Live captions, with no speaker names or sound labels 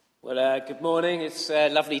Good morning. It's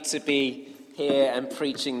lovely to be here and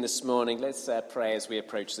preaching this morning. Let's pray as we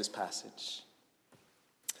approach this passage.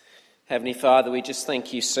 Heavenly Father, we just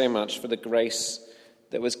thank you so much for the grace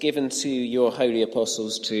that was given to your holy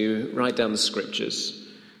apostles to write down the scriptures,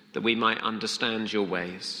 that we might understand your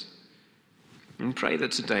ways. And pray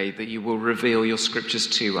that today that you will reveal your scriptures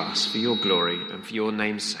to us for your glory and for your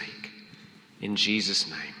name's sake. In Jesus'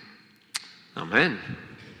 name. Amen.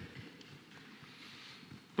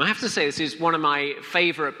 I have to say this is one of my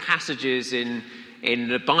favourite passages in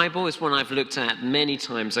the Bible. It's one I've looked at many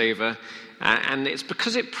times over, and it's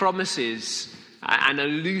because it promises an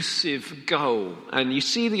elusive goal. And you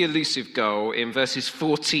see the elusive goal in verses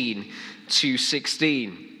 14 to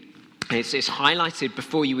 16. It's highlighted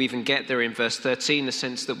before you even get there in verse 13, the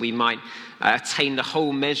sense that we might attain the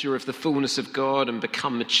whole measure of the fullness of God and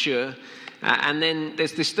become mature. And then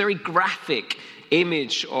there's this very graphic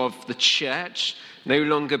image of the church, no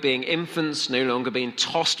longer being infants, no longer being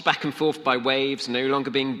tossed back and forth by waves, no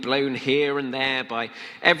longer being blown here and there by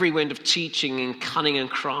every wind of teaching and cunning and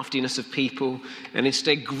craftiness of people, and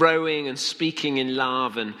instead growing and speaking in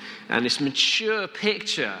love, and this mature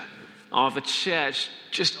picture of a church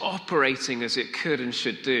just operating as it could and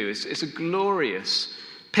should do. It's a glorious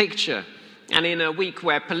picture. And in a week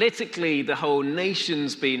where politically the whole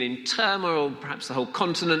nation's been in turmoil, perhaps the whole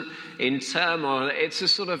continent in turmoil, it's a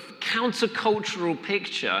sort of countercultural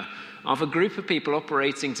picture of a group of people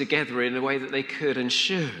operating together in a way that they could and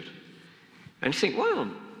should. And you think,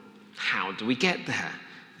 well, how do we get there?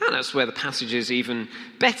 And that's where the passage is even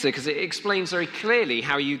better, because it explains very clearly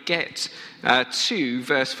how you get to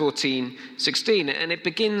verse 14, 16. And it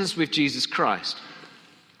begins with Jesus Christ.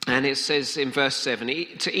 And it says in verse 7,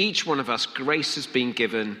 to each one of us grace has been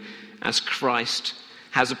given as Christ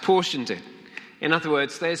has apportioned it. In other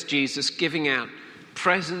words, there's Jesus giving out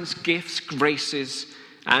presents, gifts, graces.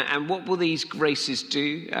 And what will these graces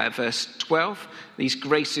do? Verse 12, these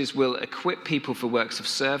graces will equip people for works of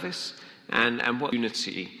service. And what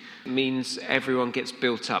unity means everyone gets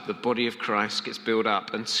built up. The body of Christ gets built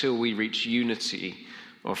up until we reach unity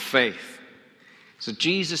of faith. So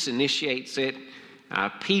Jesus initiates it.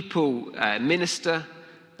 People minister,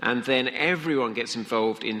 and then everyone gets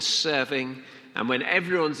involved in serving. And when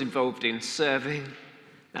everyone's involved in serving,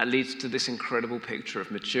 that leads to this incredible picture of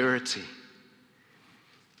maturity.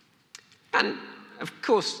 And of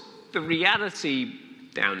course, the reality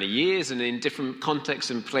down the years and in different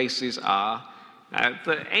contexts and places are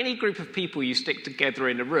that any group of people you stick together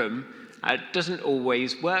in a room doesn't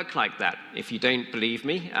always work like that. If you don't believe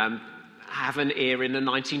me, have an ear in the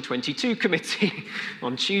 1922 committee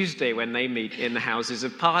on Tuesday when they meet in the Houses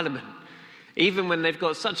of Parliament. Even when they've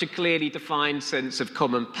got such a clearly defined sense of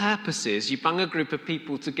common purposes, you bung a group of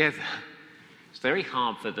people together. It's very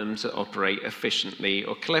hard for them to operate efficiently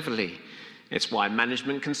or cleverly. It's why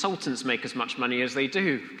management consultants make as much money as they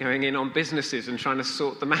do, going in on businesses and trying to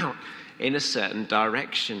sort them out in a certain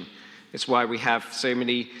direction. It's why we have so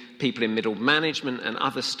many people in middle management and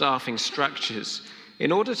other staffing structures,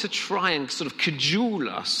 in order to try and sort of cajole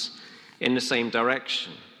us in the same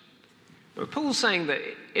direction. But Paul's saying that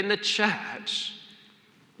in the church,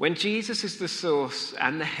 when Jesus is the source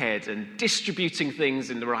and the head and distributing things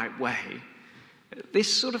in the right way,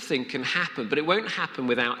 this sort of thing can happen, but it won't happen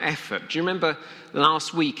without effort. Do you remember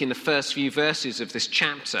last week in the first few verses of this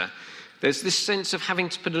chapter, there's this sense of having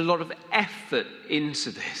to put a lot of effort into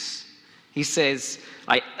this. He says,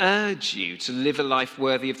 I urge you to live a life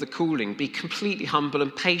worthy of the calling. Be completely humble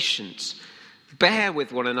and patient. Bear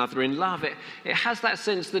with one another in love. It has that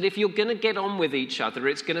sense that if you're going to get on with each other,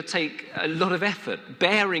 it's going to take a lot of effort.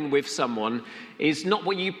 Bearing with someone is not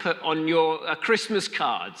what you put on your Christmas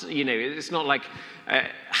cards. You know, it's not like,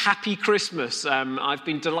 happy Christmas. I've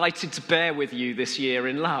been delighted to bear with you this year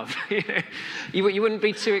in love. You wouldn't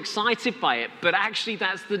be too excited by it. But actually,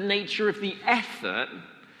 that's the nature of the effort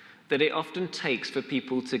that it often takes for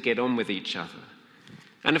people to get on with each other.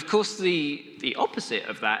 And of course, the opposite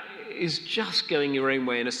of that is just going your own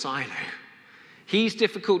way in a silo. He's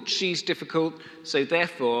difficult, she's difficult, so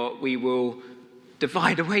therefore we will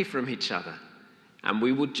divide away from each other. And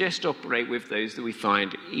we will just operate with those that we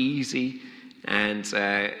find easy and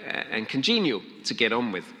congenial to get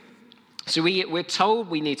on with. So we're told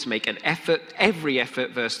we need to make an effort, every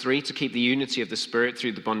effort, verse 3, to keep the unity of the Spirit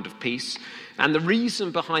through the bond of peace. And the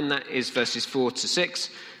reason behind that is verses 4 to 6.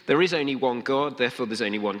 There is only one God, therefore there's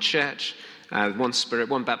only one church, one Spirit,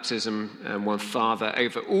 one baptism, and one Father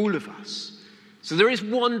over all of us. So there is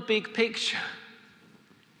one big picture.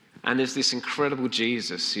 And there's this incredible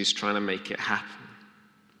Jesus who's trying to make it happen.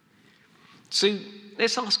 So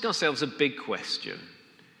let's ask ourselves a big question.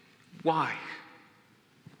 Why?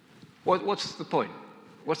 What's the point?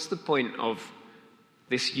 What's the point of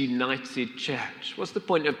this united church? What's the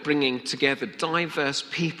point of bringing together diverse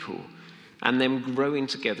people and them growing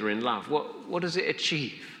together in love? What does it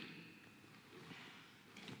achieve?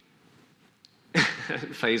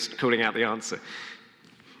 Faye's calling out the answer.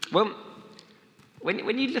 Well,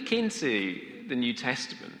 when you look into the New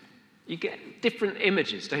Testament, you get different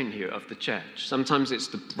images, don't you, of the church. Sometimes it's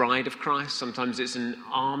the bride of Christ, sometimes it's an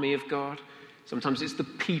army of God, sometimes it's the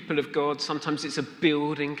people of God, sometimes it's a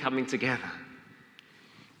building coming together.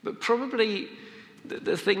 But probably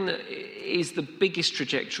the thing that is the biggest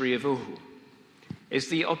trajectory of all is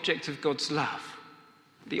the object of God's love.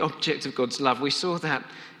 The object of God's love. We saw that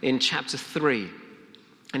in chapter 3.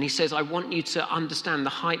 And he says, I want you to understand the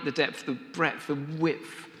height, the depth, the breadth, the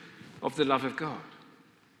width of the love of God.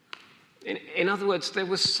 In other words, there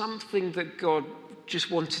was something that God just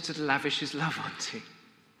wanted to lavish his love onto.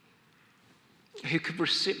 Who could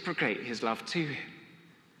reciprocate his love to him.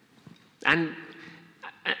 And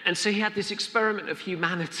so he had this experiment of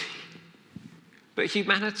humanity. But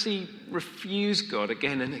humanity refused God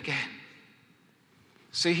again and again.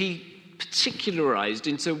 So he particularized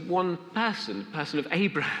into one person, the person of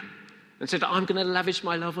Abraham, and said, I'm going to lavish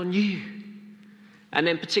my love on you. And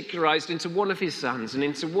then particularized into one of his sons and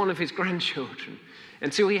into one of his grandchildren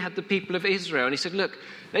until he had the people of Israel. And he said, look,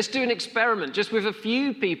 let's do an experiment just with a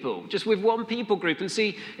few people, just with one people group, and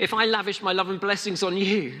see if I lavish my love and blessings on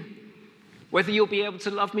you, whether you'll be able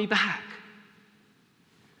to love me back.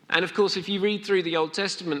 And of course, if you read through the Old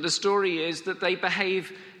Testament, the story is that they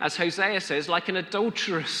behave, as Hosea says, like an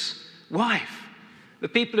adulterous wife. The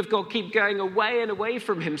people of God keep going away and away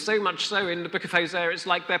from him, so much so in the book of Hosea, it's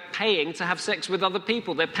like they're paying to have sex with other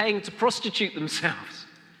people. They're paying to prostitute themselves.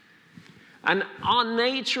 And our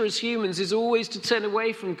nature as humans is always to turn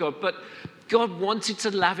away from God, but God wanted to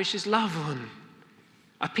lavish his love on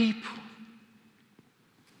a people.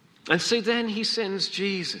 And so then he sends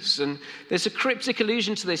Jesus. And there's a cryptic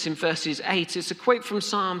allusion to this in verses 8. It's a quote from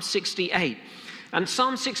Psalm 68. And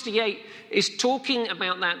Psalm 68 is talking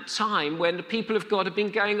about that time when the people of God have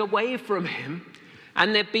been going away from him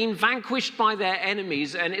and they've been vanquished by their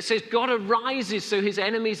enemies. And it says God arises so his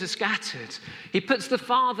enemies are scattered. He puts the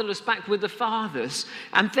fatherless back with the fathers.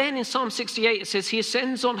 And then in Psalm 68 it says he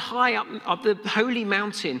ascends on high up the holy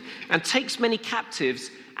mountain and takes many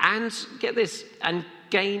captives and, get this, and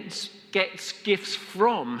gets gifts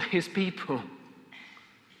from his people.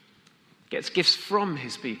 Gets gifts from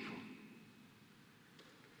his people.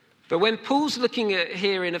 But when Paul's looking at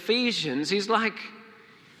here in Ephesians, he's like,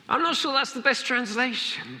 I'm not sure that's the best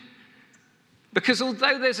translation. Because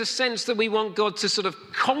although there's a sense that we want God to sort of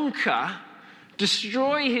conquer,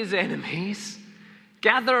 destroy his enemies,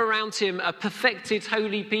 gather around him a perfected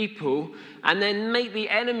holy people, and then make the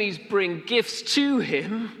enemies bring gifts to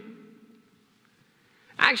him,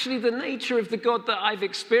 actually the nature of the God that I've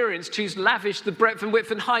experienced, who's lavished the breadth and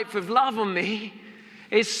width and height of love on me,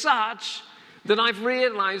 is such that I've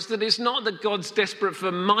realized that it's not that God's desperate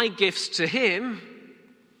for my gifts to him,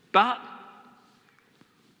 but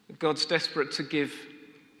God's desperate to give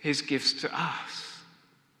his gifts to us.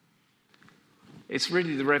 It's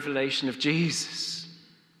really the revelation of Jesus.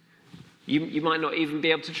 You might not even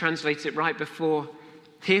be able to translate it right before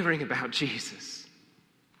hearing about Jesus.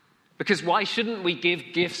 Because why shouldn't we give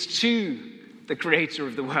gifts to the creator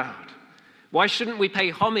of the world? Why shouldn't we pay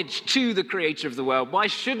homage to the creator of the world? Why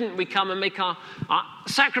shouldn't we come and make our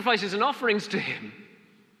sacrifices and offerings to him?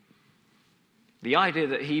 The idea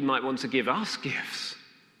that he might want to give us gifts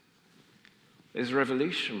is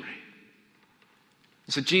revolutionary.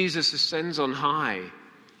 So Jesus ascends on high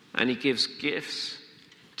and he gives gifts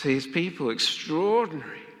to his people.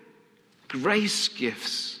 Extraordinary grace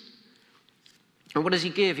gifts. And what does he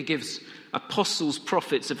give? He gives apostles,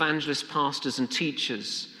 prophets, evangelists, pastors, and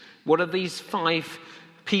teachers. What are these 5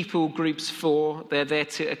 people groups for? They're there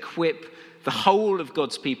to equip the whole of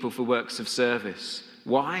God's people for works of service.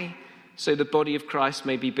 Why? So the body of Christ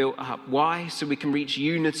may be built up. Why? So we can reach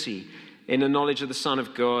unity in the knowledge of the Son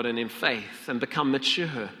of God and in faith and become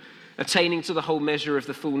mature, attaining to the whole measure of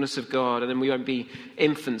the fullness of God, and then we won't be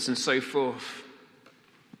infants and so forth.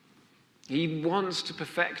 He wants to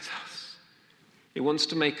perfect us. He wants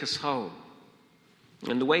to make us whole.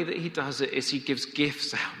 And the way that he does it is he gives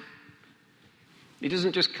gifts out. He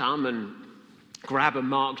doesn't just come and grab a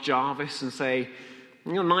Mark Jarvis and say,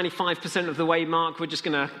 95% of the way, Mark, we're just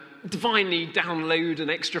going to divinely download an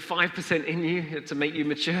extra 5% in you to make you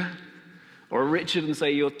mature. Or a Richard and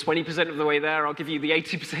say, you're 20% of the way there, I'll give you the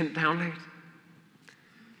 80% download.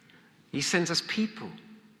 He sends us people.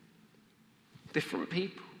 Different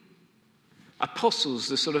people. Apostles,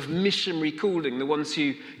 the sort of missionary calling, the ones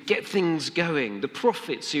who get things going. The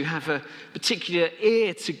prophets who have a particular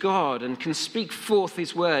ear to God and can speak forth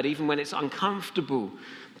his word even when it's uncomfortable.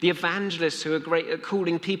 The evangelists who are great at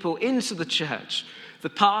calling people into the church. The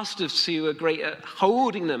pastors who are great at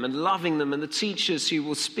holding them and loving them. And the teachers who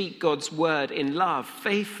will speak God's word in love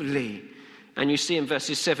faithfully. And you see in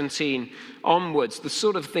verses 17 onwards the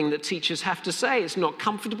sort of thing that teachers have to say. It's not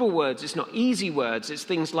comfortable words. It's not easy words. It's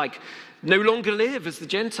things like, no longer live as the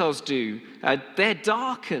Gentiles do. They're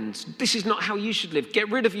darkened. This is not how you should live.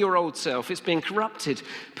 Get rid of your old self. It's been corrupted.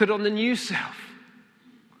 Put on the new self.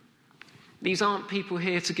 These aren't people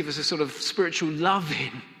here to give us a sort of spiritual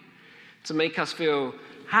loving, to make us feel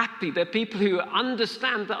happy. They're people who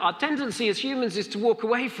understand that our tendency as humans is to walk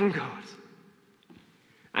away from God.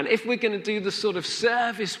 And if we're going to do the sort of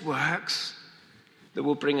service works that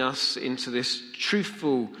will bring us into this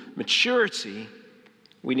truthful maturity,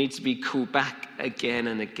 we need to be called back again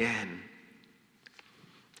and again.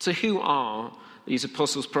 So who are these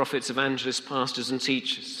apostles, prophets, evangelists, pastors, and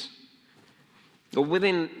teachers? Well,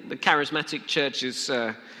 within the charismatic churches,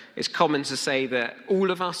 it's common to say that all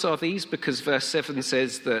of us are these, because verse 7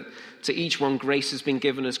 says that to each one grace has been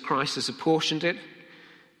given as Christ has apportioned it.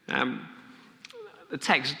 The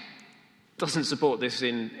text doesn't support this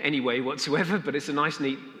in any way whatsoever, but it's a nice,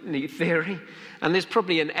 neat theory. And there's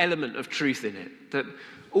probably an element of truth in it, that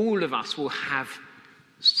all of us will have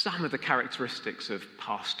some of the characteristics of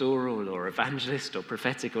pastoral or evangelist or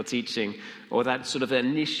prophetic or teaching, or that sort of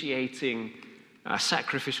initiating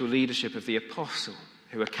sacrificial leadership of the apostle,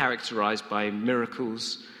 who are characterized by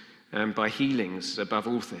miracles and by healings above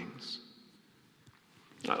all things.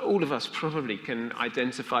 All of us probably can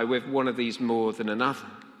identify with one of these more than another.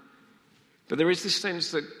 But there is this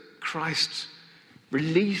sense that Christ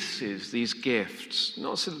releases these gifts,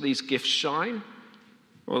 not so that these gifts shine,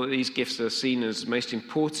 or that these gifts are seen as most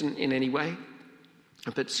important in any way,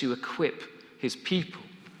 but to equip his people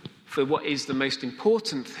for what is the most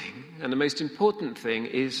important thing. And the most important thing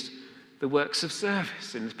is the works of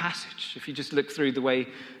service in the passage, if you just look through the way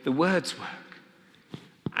the words work.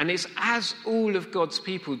 And it's as all of God's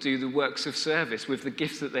people do the works of service with the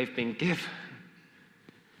gifts that they've been given,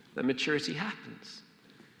 that maturity happens.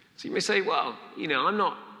 So you may say, well, I'm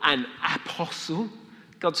not an apostle.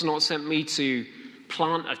 God's not sent me to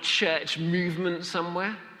plant a church movement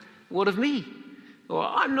somewhere. What of me? Or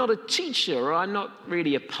I'm not a teacher, or I'm not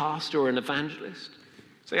really a pastor or an evangelist.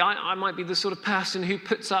 So I might be the sort of person who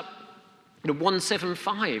puts up the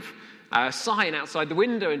 175 sign outside the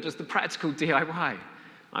window and does the practical DIY.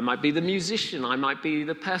 I might be the musician. I might be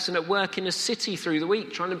the person at work in a city through the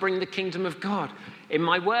week trying to bring the kingdom of God in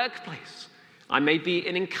my workplace. I may be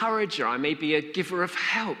an encourager. I may be a giver of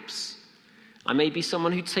helps. I may be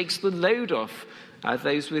someone who takes the load off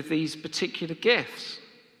those with these particular gifts.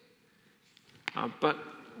 But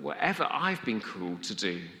whatever I've been called to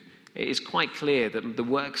do, it is quite clear that the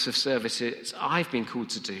works of service I've been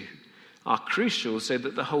called to do are crucial so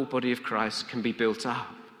that the whole body of Christ can be built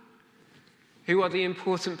up. Who are the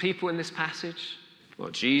important people in this passage?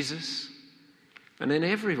 Well, Jesus, and then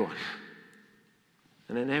everyone.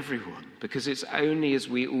 And then everyone. Because it's only as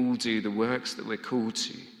we all do the works that we're called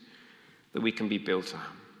to that we can be built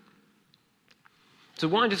up. So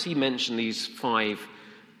why does he mention these 5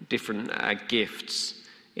 different gifts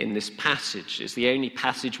in this passage? It's the only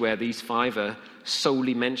passage where these 5 are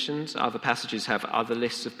solely mentioned. Other passages have other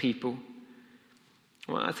lists of people.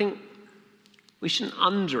 Well, I think we shouldn't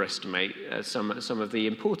underestimate some of the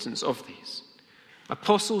importance of these.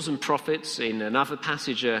 Apostles and prophets in another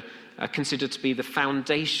passage are considered to be the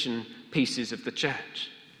foundation pieces of the church.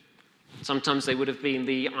 Sometimes they would have been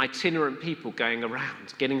the itinerant people going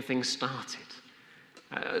around, getting things started.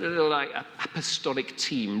 A little like an apostolic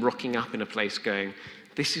team rocking up in a place going,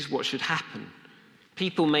 this is what should happen.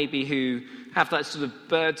 People maybe who have that sort of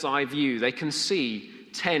bird's eye view. They can see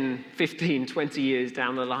 10, 15, 20 years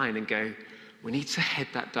down the line and go, we need to head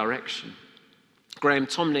that direction. Graham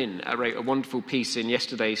Tomlin wrote a wonderful piece in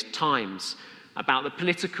yesterday's Times about the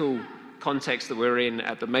political context that we're in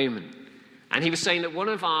at the moment. And he was saying that one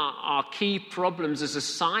of our key problems as a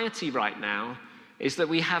society right now is that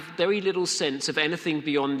we have very little sense of anything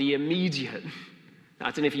beyond the immediate.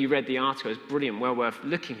 I don't know if you read the article, it's brilliant, well worth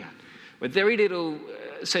looking at. With very little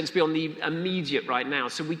sense beyond the immediate right now.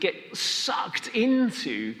 So we get sucked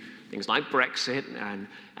into things like Brexit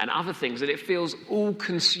and other things, that it feels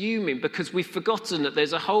all-consuming because we've forgotten that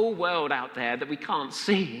there's a whole world out there that we can't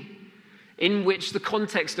see in which the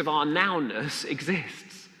context of our nowness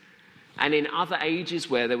exists. And in other ages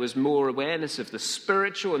where there was more awareness of the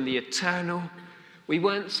spiritual and the eternal, we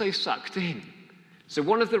weren't so sucked in. So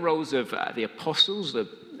one of the roles of the apostles,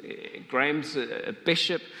 Graham's a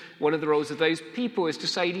bishop, one of the roles of those people is to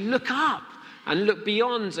say, look up and look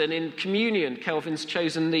beyond. And in communion, Kelvin's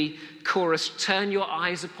chosen the chorus, turn your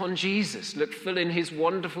eyes upon Jesus, look full in his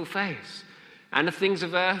wonderful face. And the things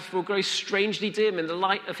of earth will grow strangely dim in the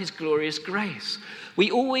light of his glorious grace. We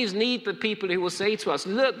always need the people who will say to us,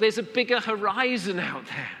 look, there's a bigger horizon out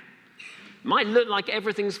there. It might look like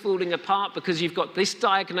everything's falling apart because you've got this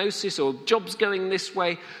diagnosis, or job's going this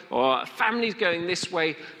way, or family's going this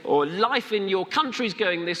way, or life in your country's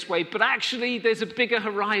going this way, but actually there's a bigger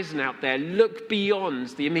horizon out there. Look beyond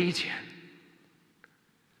the immediate.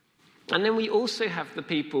 And then we also have the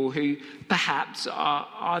people who perhaps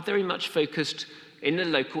are very much focused in the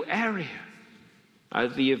local area.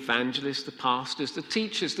 The evangelists, the pastors, the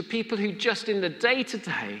teachers, the people who just in the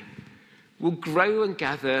day-to-day will grow and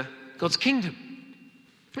gather God's kingdom.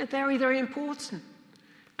 They're very, very important.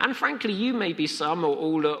 And frankly, you may be some or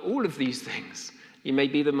all of these things. You may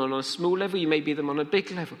be them on a small level, you may be them on a big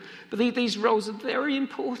level. But these roles are very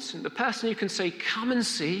important. The person who can say, come and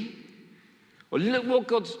see, or look what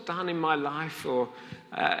God's done in my life, or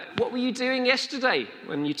what were you doing yesterday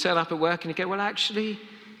when you turn up at work and you go, well, actually,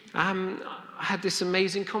 I had this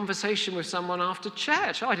amazing conversation with someone after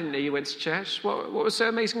church. I didn't know you went to church. What was so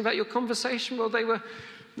amazing about your conversation? Well,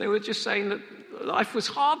 they were just saying that life was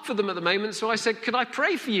hard for them at the moment, so I said, could I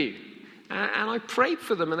pray for you? And I prayed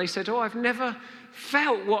for them, and they said, I've never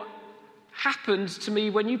felt what happened to me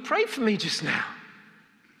when you prayed for me just now.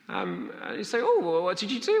 And you say, well, what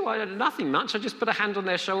did you do? I did nothing much. I just put a hand on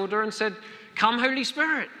their shoulder and said, come, Holy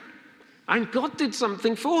Spirit. And God did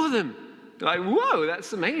something for them. They're like, whoa,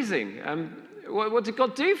 that's amazing. What did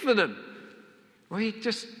God do for them? Well, he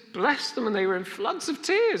just blessed them, and they were in floods of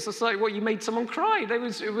tears. It's like, you made someone cry.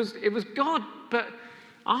 It was God. But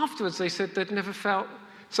afterwards, they said they'd never felt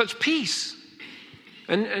such peace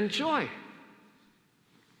and joy.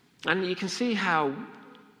 And you can see how,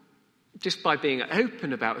 just by being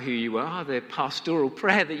open about who you are, the pastoral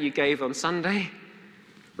prayer that you gave on Sunday,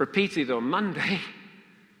 repeated on Monday,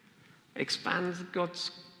 expands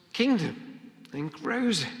God's kingdom and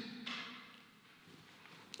grows it.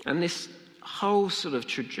 And this whole sort of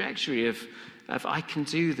trajectory of I can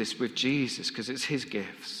do this with Jesus because it's his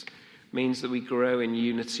gifts means that we grow in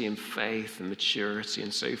unity and faith and maturity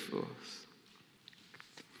and so forth.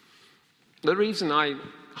 The reason I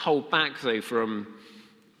hold back, though, from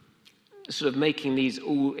sort of making these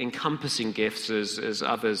all-encompassing gifts, as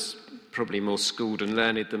others probably more schooled and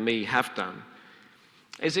learned than me have done,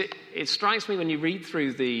 is it strikes me when you read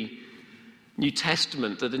through the New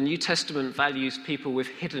Testament that the New Testament values people with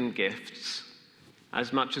hidden gifts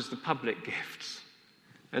as much as the public gifts.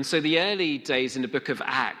 And so the early days in the book of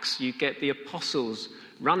Acts, you get the apostles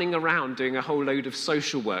running around doing a whole load of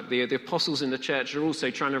social work. The apostles in the church are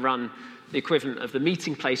also trying to run the equivalent of the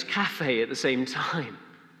Meeting Place Cafe at the same time,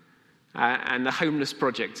 and the Homeless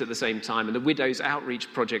Project at the same time, and the Widows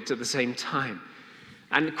Outreach Project at the same time.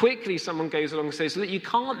 And quickly someone goes along and says, look, you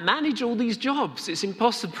can't manage all these jobs. It's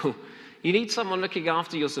impossible. You need someone looking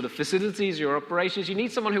after your sort of facilities, your operations. You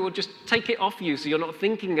need someone who will just take it off you so you're not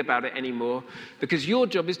thinking about it anymore, because your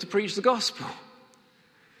job is to preach the gospel.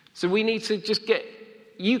 So we need to just get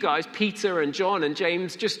you guys, Peter and John and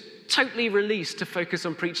James, just totally released to focus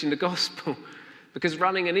on preaching the gospel, because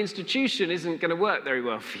running an institution isn't going to work very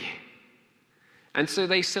well for you. And so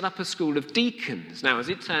they set up a school of deacons. Now, as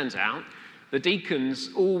it turns out, the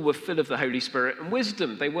deacons all were full of the Holy Spirit and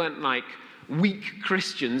wisdom. They weren't like weak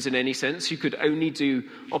Christians in any sense who could only do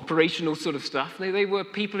operational sort of stuff. They were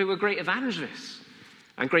people who were great evangelists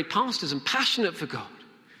and great pastors and passionate for God.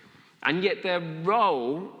 And yet their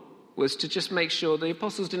role was to just make sure the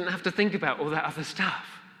apostles didn't have to think about all that other stuff.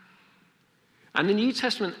 And the New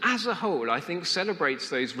Testament as a whole, I think, celebrates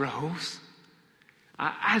those roles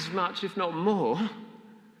as much, if not more,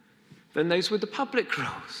 than those with the public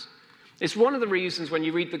roles. It's one of the reasons when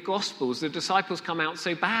you read the Gospels, the disciples come out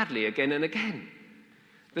so badly again and again.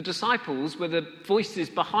 The disciples were the voices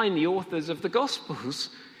behind the authors of the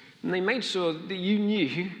Gospels, and they made sure that you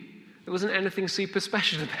knew there wasn't anything super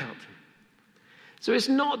special about them. So it's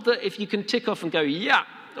not that if you can tick off and go, yeah,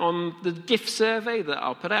 on the gift survey that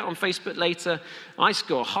I'll put out on Facebook later, I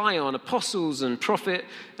score high on apostles and prophet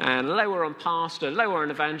and lower on pastor, lower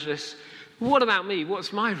on evangelist. What about me?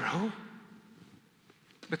 What's my role?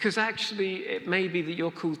 Because actually, it may be that you're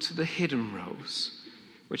called to the hidden roles,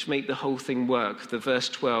 which make the whole thing work. The verse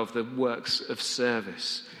 12, the works of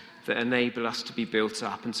service that enable us to be built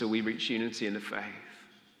up until we reach unity in the faith.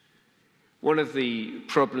 One of the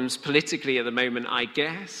problems politically at the moment, I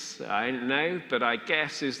guess, I don't know, but I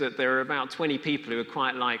guess, is that there are about 20 people who are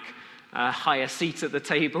quite like a higher seat at the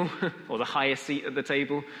table, or the highest seat at the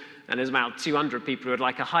table, and there's about 200 people who would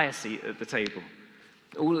like a higher seat at the table,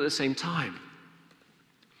 all at the same time.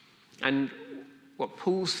 And what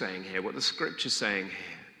Paul's saying here, what the Scripture's saying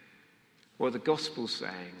here, what the Gospel's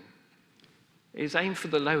saying, is aim for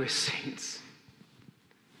the lowest seats.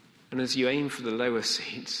 And as you aim for the lower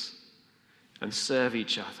seats and serve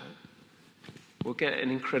each other, we'll get an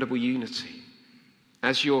incredible unity.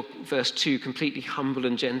 As you're, verse 2, completely humble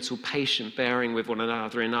and gentle, patient, bearing with one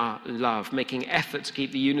another in love, making effort to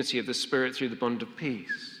keep the unity of the Spirit through the bond of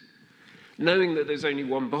peace. Knowing that there's only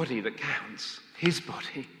one body that counts, his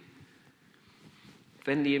body,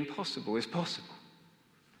 then the impossible is possible.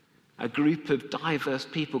 A group of diverse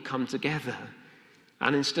people come together,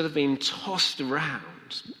 and instead of being tossed around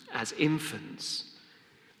as infants,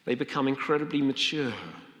 they become incredibly mature,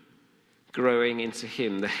 growing into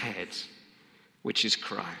him, the head, which is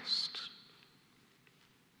Christ.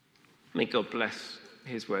 May God bless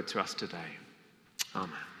his word to us today. Amen.